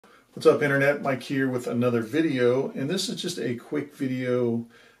What's up, Internet? Mike here with another video, and this is just a quick video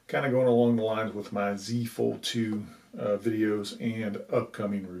kind of going along the lines with my Z Fold 2 videos and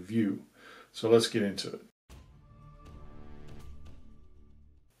upcoming review. So let's get into it.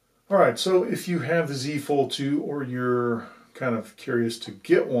 Alright, so if you have the Z Fold 2 or you're kind of curious to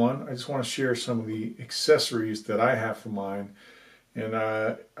get one, I just want to share some of the accessories that I have for mine. And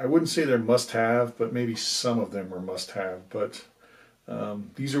I wouldn't say they're must-have, but maybe some of them are must-have. But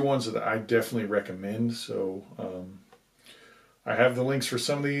these are ones that I definitely recommend. So I have the links for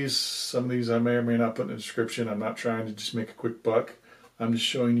some of these. Some of these I may or may not put in the description. I'm not trying to just make a quick buck. I'm just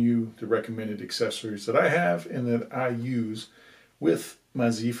showing you the recommended accessories that I have and that I use with my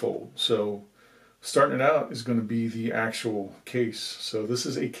Z Fold. So starting it out is going to be the actual case. So this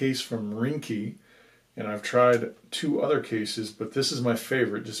is a case from Ringkey. And I've tried two other cases, but this is my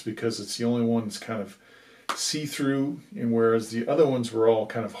favorite just because it's the only one that's kind of see-through, and whereas the other ones were all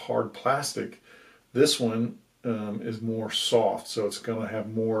kind of hard plastic, this one is more soft, so it's going to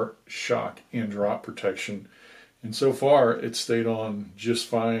have more shock and drop protection. And so far, it stayed on just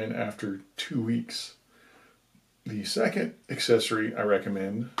fine after 2 weeks. The second accessory I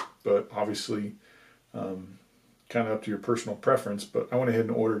recommend, but obviously kind of up to your personal preference, but I went ahead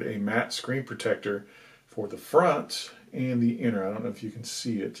and ordered a matte screen protector for the front and the inner. I don't know if you can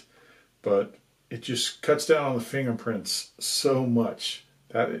see it, but it just cuts down on the fingerprints so much.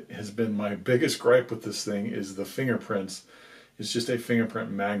 That has been my biggest gripe with this thing, is the fingerprints. It's just a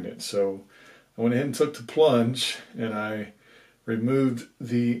fingerprint magnet. So I went ahead and took the plunge and I removed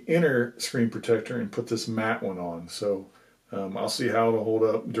the inner screen protector and put this matte one on. So I'll see how it'll hold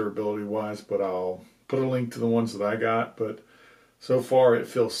up durability wise, but I'll put a link to the ones that I got. But so far it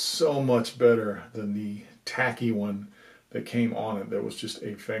feels so much better than the tacky one that came on it that was just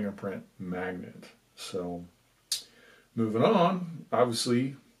a fingerprint magnet. So moving on,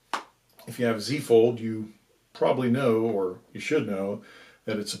 obviously if you have a Z Fold, you probably know, or you should know,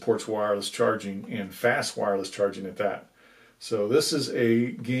 that it supports wireless charging and fast wireless charging at that. So this is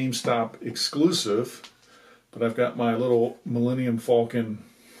a GameStop exclusive, but I've got my little Millennium Falcon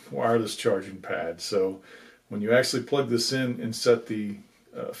wireless charging pad. So when you actually plug this in and set the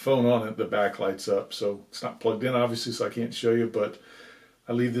phone on it, the back lights up. So it's not plugged in obviously, so I can't show you, but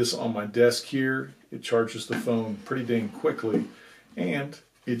I leave this on my desk here. It charges the phone pretty dang quickly, and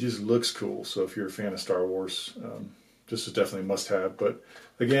it just looks cool. So if you're a fan of Star Wars, this is definitely a must-have. But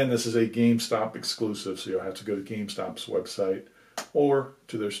again, this is a GameStop exclusive, so you'll have to go to GameStop's website or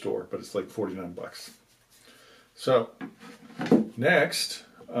to their store, but it's like 49 bucks. So next,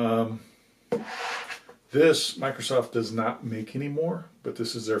 this Microsoft does not make anymore, but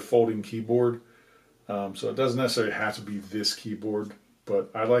this is their folding keyboard. So it doesn't necessarily have to be this keyboard, but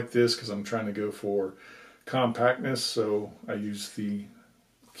I like this because I'm trying to go for compactness. So I use the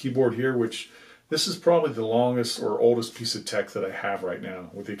keyboard here, which this is probably the longest or oldest piece of tech that I have right now,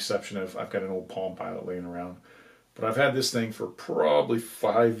 with the exception of I've got an old Palm Pilot laying around. But I've had this thing for probably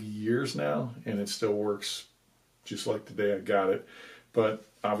 5 years now, and it still works just like the day I got it. But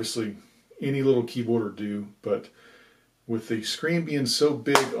obviously any little keyboard will do, but with the screen being so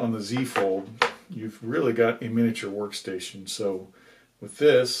big on the Z Fold, you've really got a miniature workstation. So with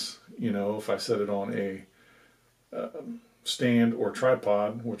this, you know, if I set it on a stand or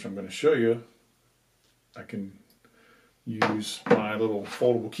tripod, which I'm going to show you, I can use my little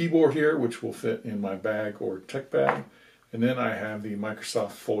foldable keyboard here, which will fit in my bag or tech bag. And then I have the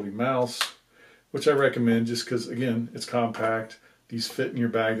Microsoft Folding mouse, which I recommend just because, again, it's compact. These fit in your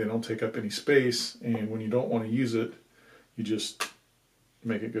bag, they don't take up any space, and when you don't want to use it, you just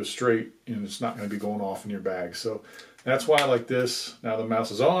make it go straight and it's not going to be going off in your bag. So that's why I like this. Now the mouse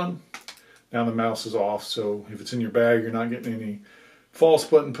is on, now the mouse is off, so if it's in your bag, you're not getting any false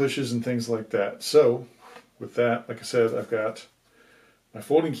button pushes and things like that. So with that, like I said, I've got my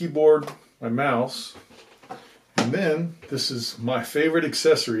folding keyboard, my mouse, and then this is my favorite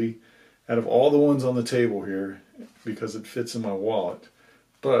accessory out of all the ones on the table here, because it fits in my wallet.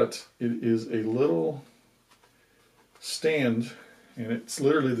 But it is a little stand, and it's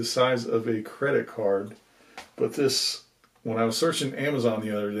literally the size of a credit card. But this, when I was searching Amazon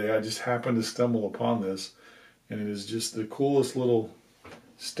the other day, I just happened to stumble upon this, and it is just the coolest little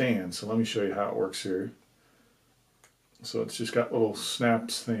stand. So let me show you how it works here. So it's just got little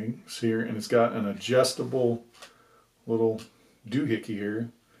snaps things here, and it's got an adjustable little doohickey here.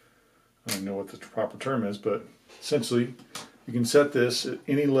 I don't know what the proper term is, but essentially you can set this at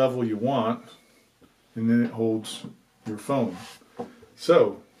any level you want, and then it holds your phone.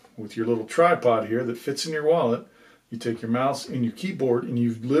 So with your little tripod here that fits in your wallet, you take your mouse and your keyboard, and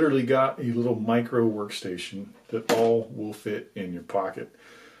you've literally got a little micro workstation that all will fit in your pocket.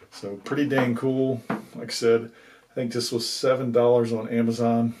 So pretty dang cool. Like I said, I think this was $7 on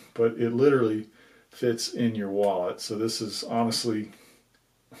Amazon, but it literally fits in your wallet. So this is honestly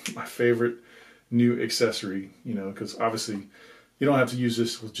my favorite new accessory, you know, because obviously you don't have to use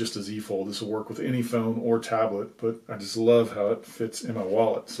this with just a Z Fold. This will work with any phone or tablet, but I just love how it fits in my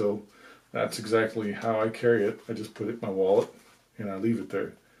wallet. So that's exactly how I carry it. I just put it in my wallet and I leave it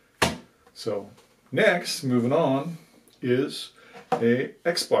there. So next, moving on, is a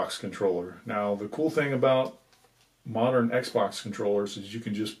Xbox controller. Now the cool thing about modern Xbox controllers is you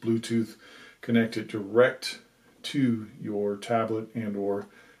can just Bluetooth connect it direct to your tablet and or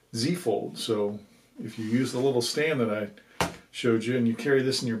Z Fold. So if you use the little stand that I showed you and you carry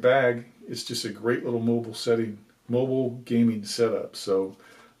this in your bag, it's just a great little mobile gaming setup. So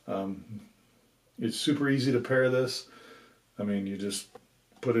it's super easy to pair this. I mean, you just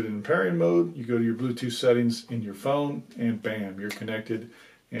put it in pairing mode, you go to your Bluetooth settings in your phone, and bam, you're connected.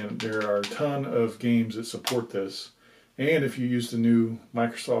 And there are a ton of games that support this. And if you use the new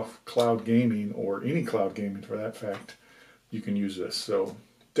Microsoft Cloud Gaming, or any cloud gaming for that fact, you can use this. So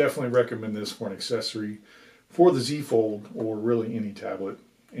definitely recommend this for an accessory for the Z Fold, or really any tablet,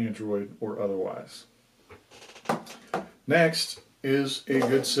 Android or otherwise. Next is a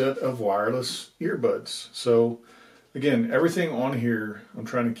good set of wireless earbuds. So again, everything on here, I'm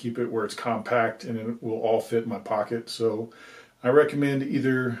trying to keep it where it's compact and it will all fit in my pocket. So I recommend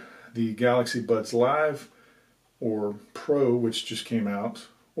either the Galaxy Buds Live or Pro, which just came out,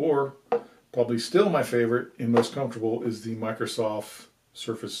 or probably still my favorite and most comfortable is the Microsoft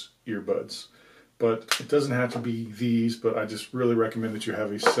Surface earbuds. But it doesn't have to be these, but I just really recommend that you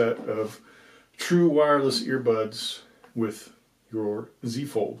have a set of true wireless earbuds with your Z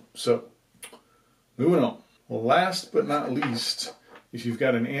Fold. So moving on. Well, last but not least, if you've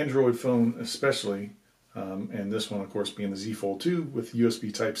got an Android phone especially, and this one of course being the Z Fold 2 with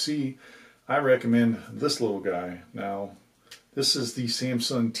USB Type-C, I recommend this little guy. Now, this is the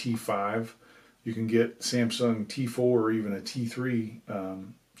Samsung T5. You can get Samsung T4 or even a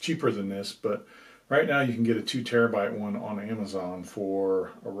T3 cheaper than this, but right now you can get a 2 terabyte one on Amazon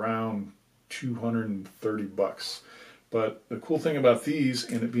for around 230 bucks. But the cool thing about these,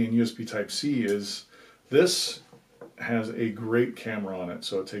 and it being USB Type-C, is this has a great camera on it.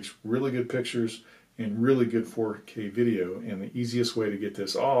 So it takes really good pictures and really good 4K video. And the easiest way to get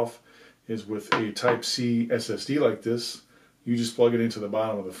this off is with a Type-C SSD like this. You just plug it into the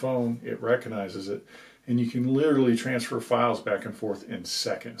bottom of the phone, it recognizes it, and you can literally transfer files back and forth in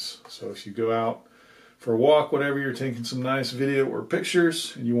seconds. So if you go out for a walk, whatever, you're taking some nice video or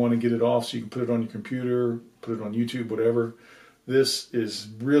pictures and you want to get it off so you can put it on your computer, put it on YouTube, whatever, this is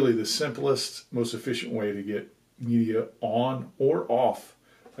really the simplest, most efficient way to get media on or off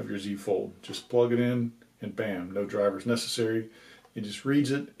of your Z Fold. Just plug it in and bam, no drivers necessary. It just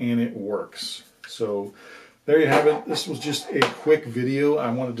reads it and it works. So there you have it. This was just a quick video.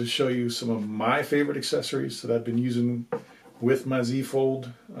 I wanted to show you some of my favorite accessories that I've been using with my Z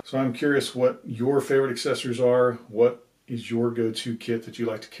Fold. So I'm curious what your favorite accessories are. What is your go-to kit that you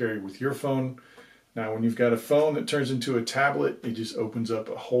like to carry with your phone? Now, when you've got a phone that turns into a tablet, it just opens up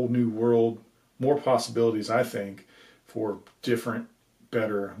a whole new world, more possibilities, I think, for different,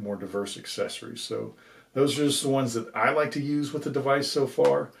 better, more diverse accessories. So those are just the ones that I like to use with the device so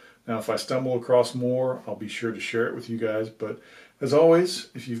far. Now, if I stumble across more, I'll be sure to share it with you guys. But as always,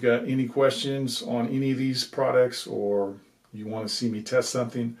 if you've got any questions on any of these products, or you want to see me test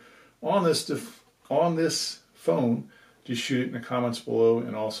something on this phone, just shoot it in the comments below.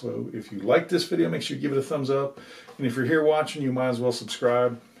 And also, if you like this video, make sure you give it a thumbs up. And if you're here watching, you might as well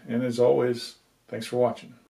subscribe. And as always, thanks for watching.